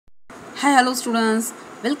Hi, hello students.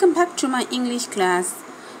 Welcome back to my English class.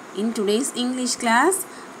 In today's English class,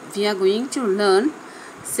 we are going to learn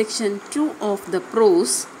section 2 of the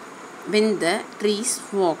prose, When the Trees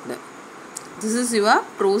Walked. This is your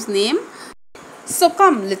prose name. So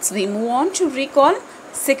come, let's move on to recall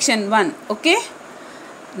section 1. Okay?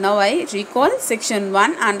 Now I recall section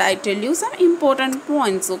 1 and I tell you some important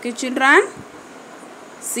points. Okay, children?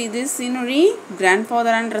 See this scenery.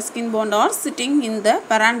 Grandfather and Ruskin Bond are sitting in the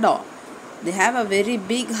veranda. They have a very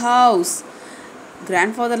big house.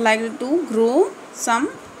 Grandfather liked to grow some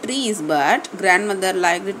trees, but grandmother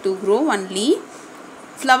liked to grow only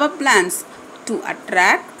flower plants to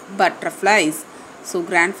attract butterflies. So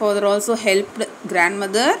grandfather also helped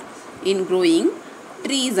grandmother in growing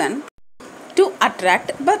trees and to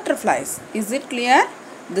attract butterflies. Is it clear?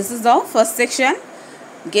 This is our first section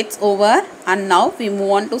gets over, and now we move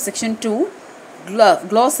on to section 2,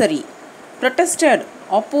 glossary. Protested,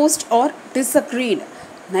 opposed or disagreed.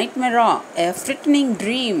 Nightmare, a frightening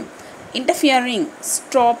dream. Interfering,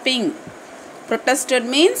 stopping. Protested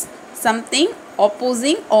means something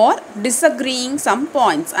opposing or disagreeing some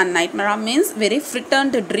points, and nightmare means very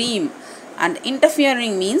frightened dream, and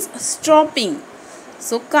interfering means stopping.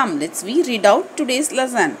 So come, let's read out today's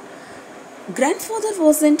lesson. Grandfather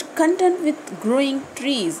wasn't content with growing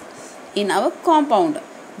trees in our compound.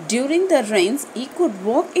 During the rains, he could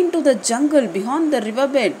walk into the jungle beyond the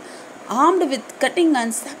riverbed, armed with cutting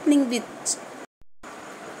and sapling which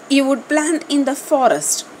he would plant in the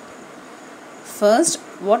forest. First,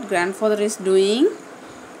 what grandfather is doing?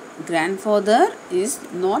 Grandfather is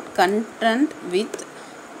not content with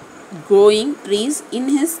growing trees in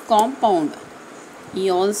his compound. He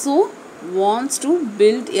also wants to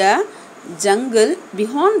build a jungle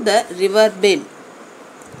beyond the riverbed.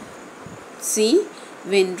 See,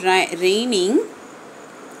 when raining,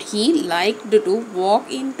 he liked to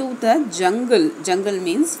walk into the jungle. Jungle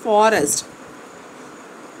means forest.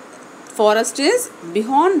 Forest is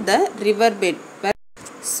beyond the riverbed.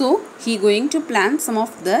 So he going to plant some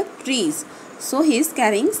of the trees. So he is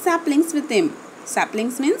carrying saplings with him.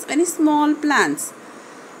 Saplings means very small plants.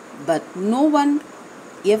 But no one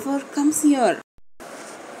ever comes here.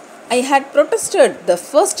 I had protested the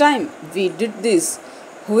first time we did this.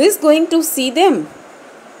 Who is going to see them?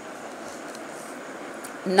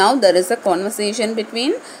 Now there is a conversation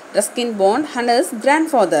between Ruskin Bond and his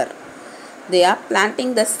grandfather. They are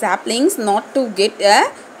planting the saplings not to get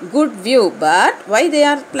a good view, but why they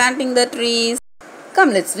are planting the trees?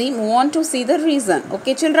 Come, let's move on to see the reason.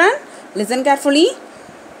 Okay, children, listen carefully.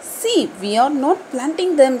 See, we are not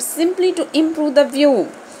planting them simply to improve the view,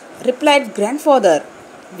 replied grandfather.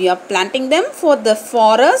 We are planting them for the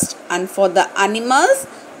forest and for the animals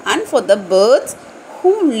and for the birds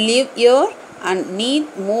who live here and need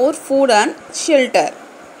more food and shelter.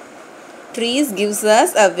 Trees gives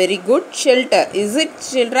us a very good shelter. Is it,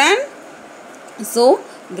 children? So,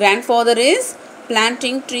 grandfather is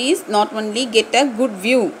planting trees not only get a good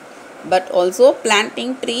view, but also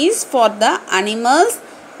planting trees for the animals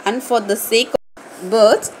and for the sake of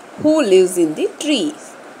birds who lives in the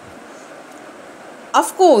trees.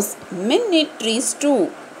 Of course, men need trees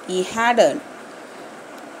too, he added.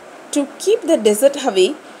 To keep the desert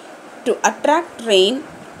away, to attract rain,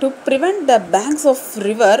 to prevent the banks of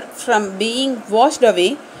river from being washed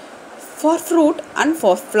away, for fruit and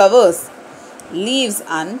for flowers, leaves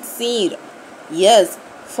and seed. Yes,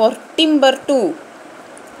 for timber too.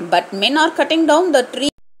 But men are cutting down the trees,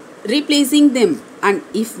 replacing them, and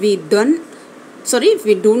if we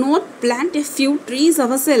do not plant a few trees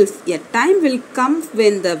ourselves, a time will come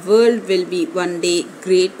when the world will be one day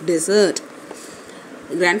great desert.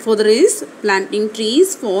 Grandfather is planting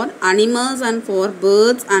trees for animals and for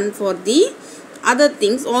birds and for the other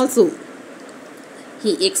things also.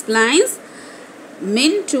 He explains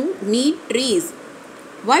men too need trees.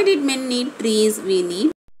 Why did men need trees? We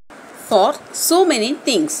need for so many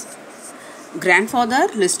things. Grandfather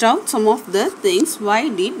lists out some of the things why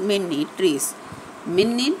did men need trees.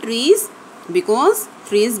 Men need trees because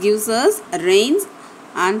trees gives us rains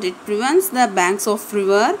and it prevents the banks of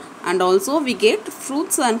river, and also we get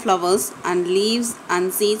fruits and flowers and leaves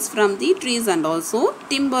and seeds from the trees, and also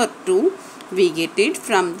timber too we get it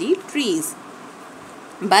from the trees.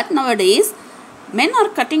 But nowadays men are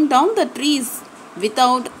cutting down the trees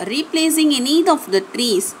without replacing any of the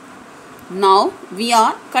trees. Now we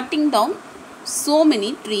are cutting down so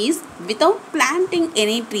many trees without planting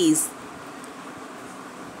any trees.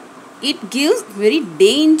 It gives very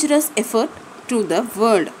dangerous effort to the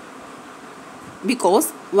world,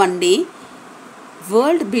 because one day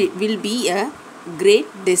world will be a great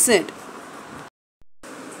desert.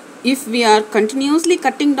 If we are continuously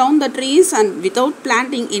cutting down the trees and without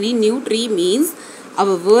planting any new tree means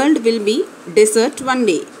our world will be desert one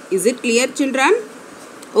day. Is it clear, children?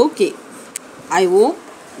 Okay. I hope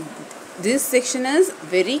this section is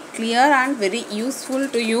very clear and very useful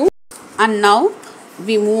to you. And now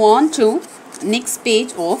we move on to next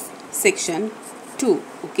page of section 2.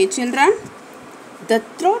 Okay, children? The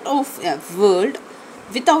thought of a world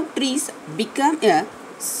without trees became a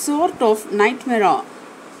sort of nightmare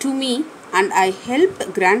to me, and I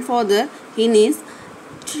helped grandfather in his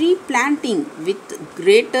tree planting with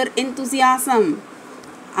greater enthusiasm.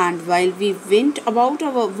 And while we went about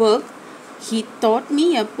our work, he taught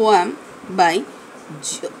me a poem by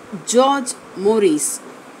George Morris.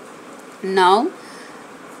 Now,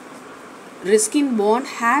 Ruskin Bond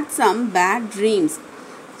had some bad dreams,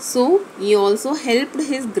 so he also helped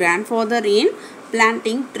his grandfather in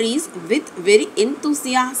planting trees with very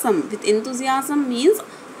enthusiasm. With enthusiasm means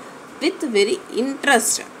with very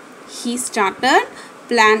interest. He started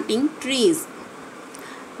planting trees.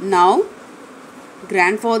 Now,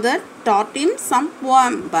 grandfather taught him some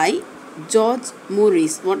poem by George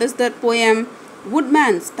Morris. What is that poem?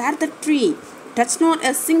 Woodman, spare the tree, touch not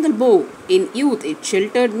a single bough. In youth it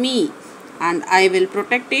sheltered me, and I will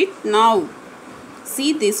protect it now.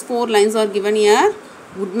 See, these 4 lines are given here.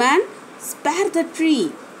 Woodman, spare the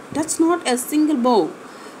tree, touch not a single bough.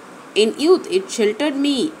 In youth it sheltered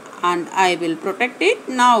me, and I will protect it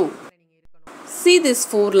now. See these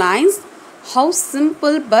 4 lines. How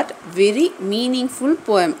simple but very meaningful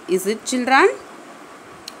poem. Is it, children?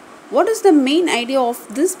 What is the main idea of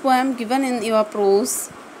this poem given in your prose?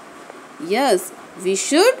 Yes, we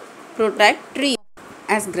should protect trees.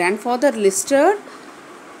 As grandfather listed,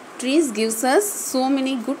 trees gives us so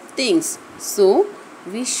many good things. So,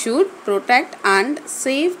 we should protect and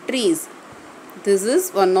save trees. This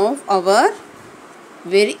is one of our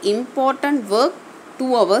very important work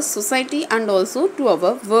to our society and also to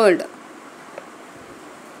our world.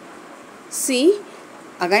 See,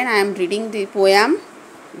 again I am reading the poem.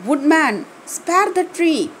 Woodman, spare the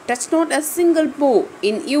tree, touch not a single bough.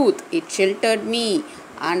 In youth it sheltered me,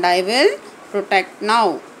 and I will protect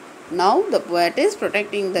now. Now the poet is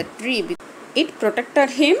protecting the tree because it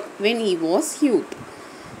protected him when he was youth.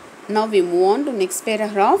 Now we move on to next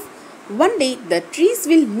paragraph. One day the trees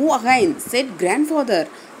will move again, said grandfather.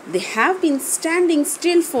 They have been standing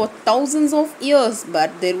still for thousands of years,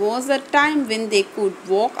 but there was a time when they could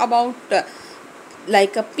walk about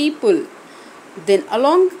like a people. Then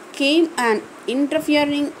along came an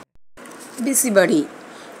interfering busybody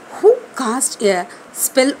who cast a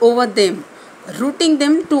spell over them, rooting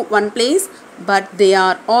them to one place, but they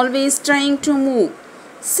are always trying to move.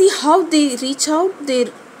 See how they reach out their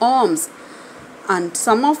arms, and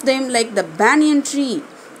some of them, like the banyan tree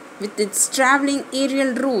with its traveling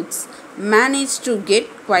aerial roots, manage to get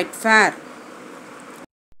quite far.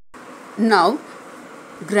 Now,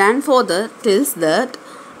 grandfather tells that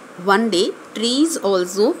one day trees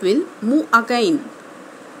also will move again.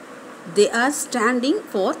 They are standing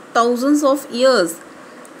for thousands of years,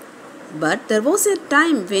 but there was a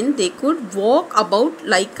time when they could walk about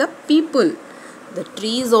like a people. The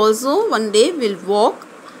trees also one day will walk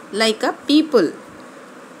like a people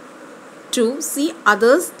to see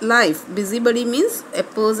others' life. Busybody means a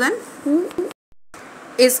person who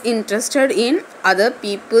is interested in other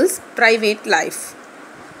people's private life.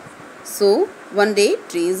 So, one day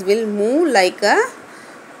trees will move like a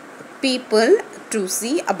people to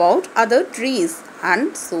see about other trees,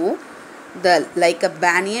 and so like a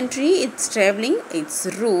banyan tree, it's traveling its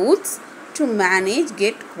roots to manage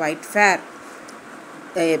get quite far.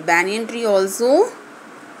 A banyan tree also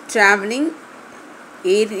traveling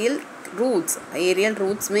aerial roots. Aerial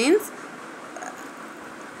roots means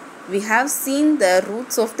we have seen the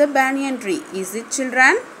roots of the banyan tree. Is it,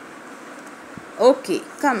 children? Okay,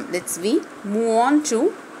 come, let's move on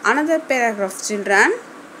to another paragraph, children.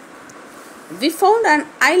 We found an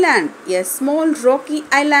island, a small rocky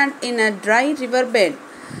island in a dry riverbed.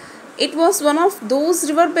 It was one of those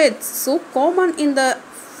riverbeds so common in the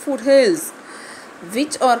foothills,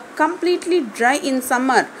 which are completely dry in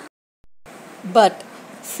summer but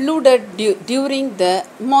flooded during the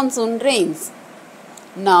monsoon rains.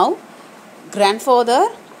 Now, grandfather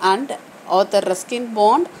and author Ruskin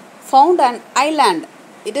Bond found an island.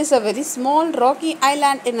 It is a very small rocky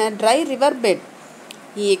island in a dry riverbed.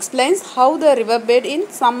 He explains how the riverbed in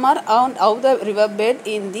summer and how the riverbed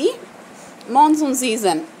in the monsoon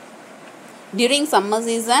season. During summer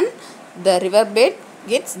season, the riverbed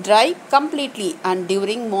gets dry completely, and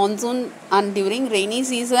during monsoon and during rainy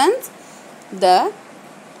seasons, the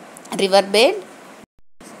riverbed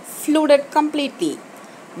flooded completely.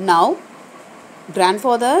 Now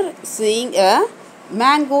grandfather seeing a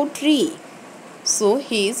mango tree. So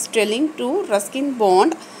he is telling to Ruskin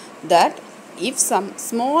Bond that if some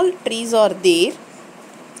small trees are there,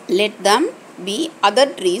 let them be other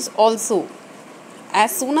trees also.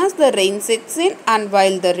 As soon as the rain sets in and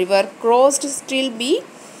while the river crossed still be,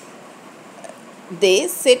 they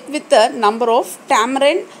set with a number of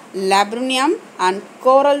tamarind, laburnum and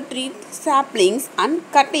coral tree saplings and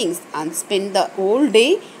cuttings and spend the whole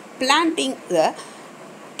day planting the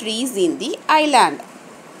trees in the island.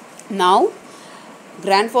 Now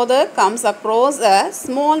grandfather comes across a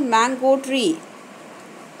small mango tree.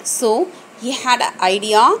 So he had an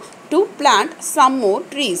idea to plant some more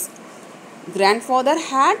trees. Grandfather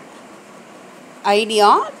had idea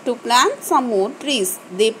to plant some more trees.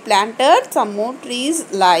 They planted some more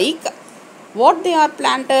trees like what they are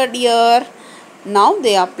planted here. Now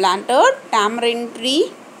they are planted tamarind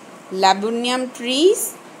tree, laburnum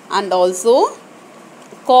trees and also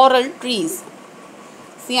coral trees.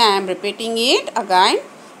 See, I am repeating it again.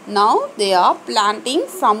 Now they are planting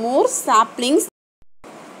some more saplings.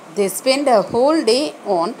 They spend a whole day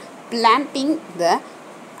on planting the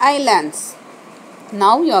islands.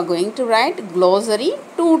 Now you are going to write glossary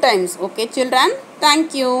 2 times. Okay children?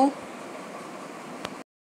 Thank you.